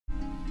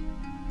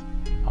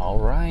All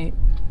right,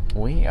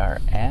 we are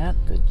at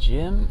the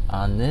gym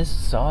on this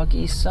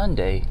soggy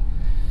Sunday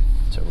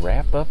to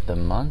wrap up the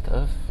month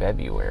of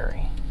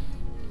February.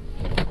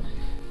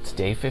 It's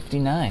day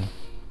 59.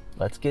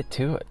 Let's get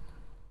to it.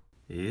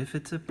 If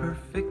it's a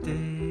perfect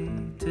day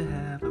to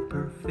have a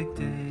perfect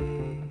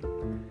day,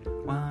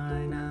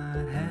 why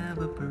not have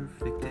a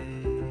perfect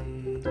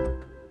day?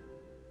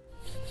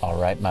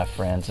 All right, my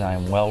friends, I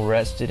am well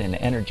rested and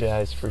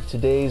energized for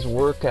today's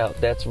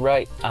workout. That's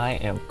right, I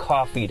am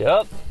coffeeed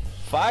up,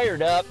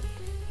 fired up,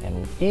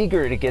 and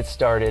eager to get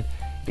started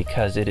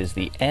because it is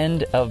the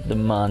end of the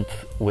month,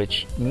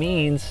 which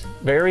means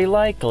very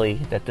likely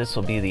that this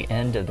will be the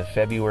end of the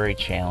February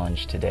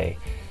challenge today.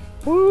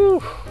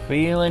 Woo!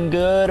 Feeling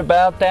good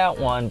about that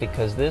one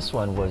because this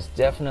one was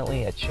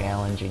definitely a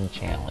challenging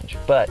challenge.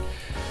 But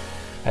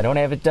I don't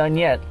have it done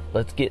yet.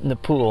 Let's get in the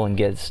pool and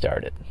get it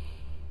started.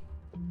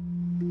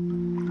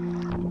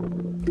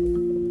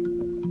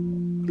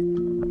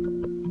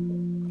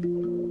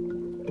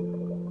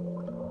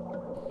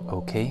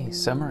 Okay,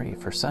 summary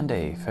for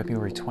Sunday,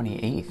 February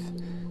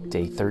 28th,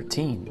 day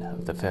 13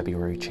 of the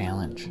February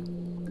challenge.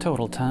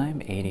 Total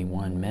time,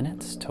 81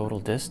 minutes. Total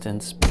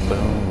distance,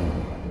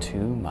 boom,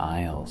 2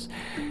 miles.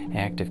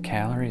 Active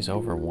calories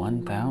over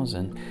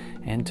 1,000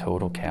 and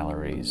total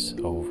calories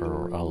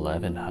over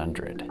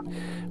 1,100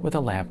 with a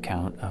lap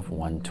count of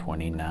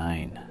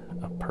 129,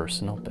 a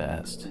personal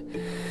best.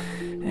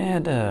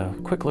 And a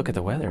quick look at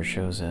the weather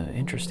shows an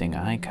interesting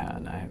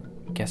icon.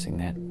 I'm guessing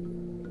that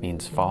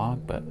means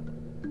fog, but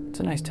it's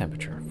a nice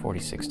temperature,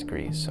 46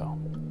 degrees, so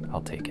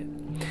I'll take it.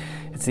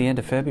 It's the end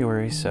of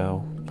February,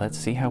 so let's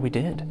see how we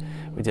did.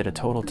 We did a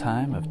total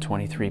time of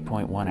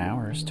 23.1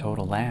 hours,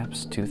 total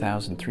laps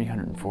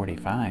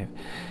 2,345,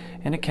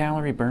 and a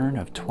calorie burn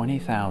of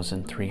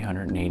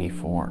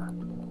 20,384,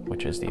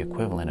 which is the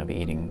equivalent of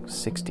eating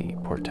 60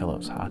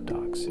 Portillo's hot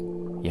dogs.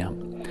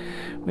 Yum.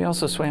 We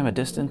also swam a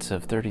distance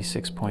of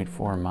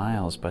 36.4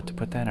 miles, but to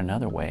put that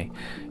another way,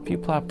 if you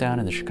plop down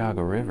in the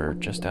Chicago River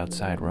just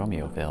outside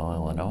Romeoville,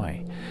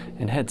 Illinois,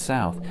 and head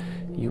south,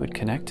 you would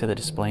connect to the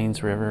Des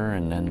Plaines River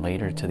and then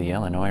later to the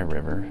Illinois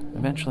River,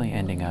 eventually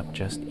ending up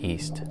just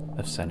east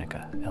of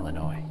Seneca,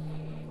 Illinois.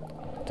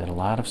 Did a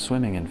lot of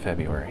swimming in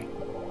February.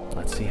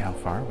 Let's see how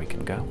far we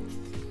can go.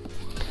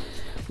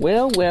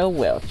 Well,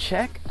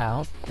 check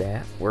out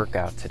that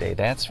workout today.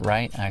 That's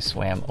right, I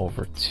swam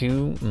over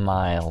 2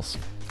 miles.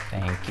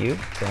 Thank you.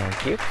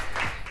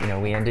 You know,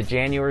 we ended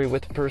January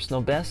with a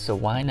personal best, so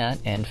why not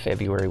end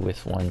February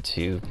with one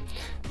too?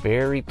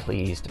 Very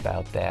pleased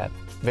about that.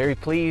 Very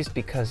pleased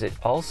because it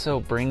also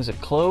brings a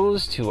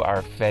close to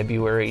our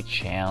February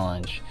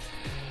challenge.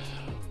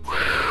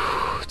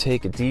 Whew,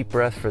 take a deep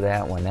breath for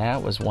that one.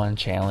 That was one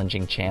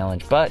challenging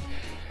challenge, but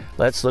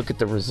let's look at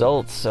the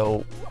results.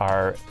 So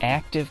our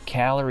active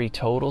calorie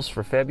totals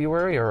for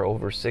February are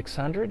over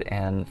 600,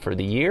 and for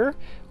the year,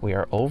 we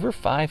are over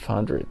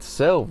 500.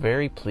 So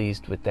very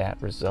pleased with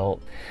that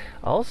result.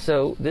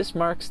 Also, this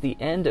marks the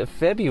end of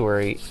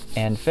February,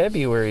 and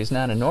February is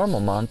not a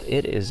normal month.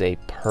 It is a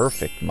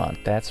perfect month.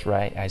 That's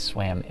right, I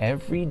swam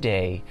every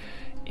day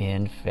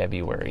in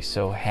February.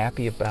 So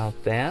happy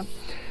about that.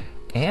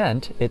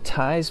 And it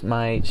ties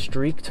my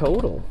streak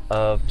total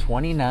of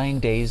 29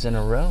 days in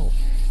a row,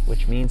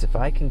 which means if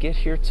I can get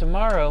here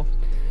tomorrow,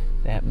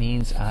 that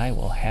means I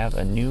will have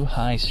a new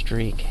high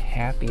streak.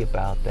 Happy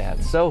about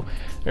that. So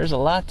there's a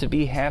lot to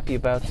be happy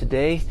about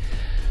today.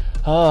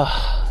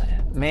 Oh,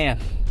 man,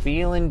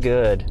 feeling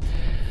good.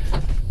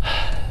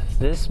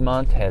 This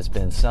month has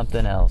been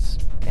something else.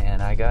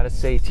 And I gotta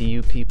say to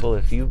you people,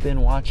 if you've been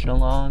watching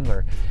along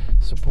or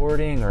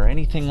supporting or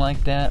anything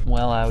like that,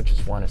 well, I would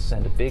just want to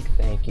send a big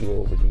thank you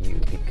over to you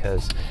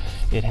because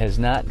it has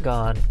not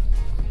gone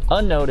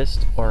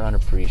unnoticed or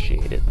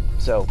unappreciated.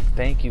 So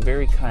thank you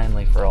very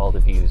kindly for all the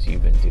views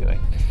you've been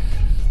doing.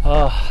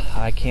 Oh,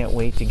 I can't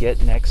wait to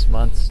get next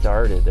month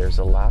started. There's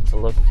a lot to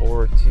look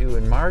forward to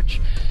in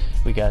March.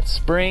 We got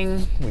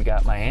spring, we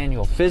got my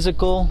annual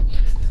physical,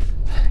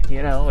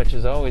 you know, which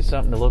is always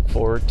something to look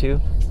forward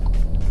to,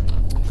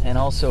 and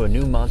also a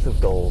new month of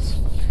goals.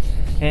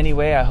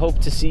 Anyway, I hope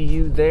to see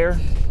you there.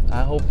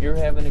 I hope you're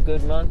having a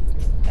good month,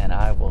 and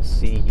I will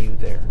see you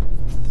there.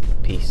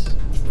 Peace.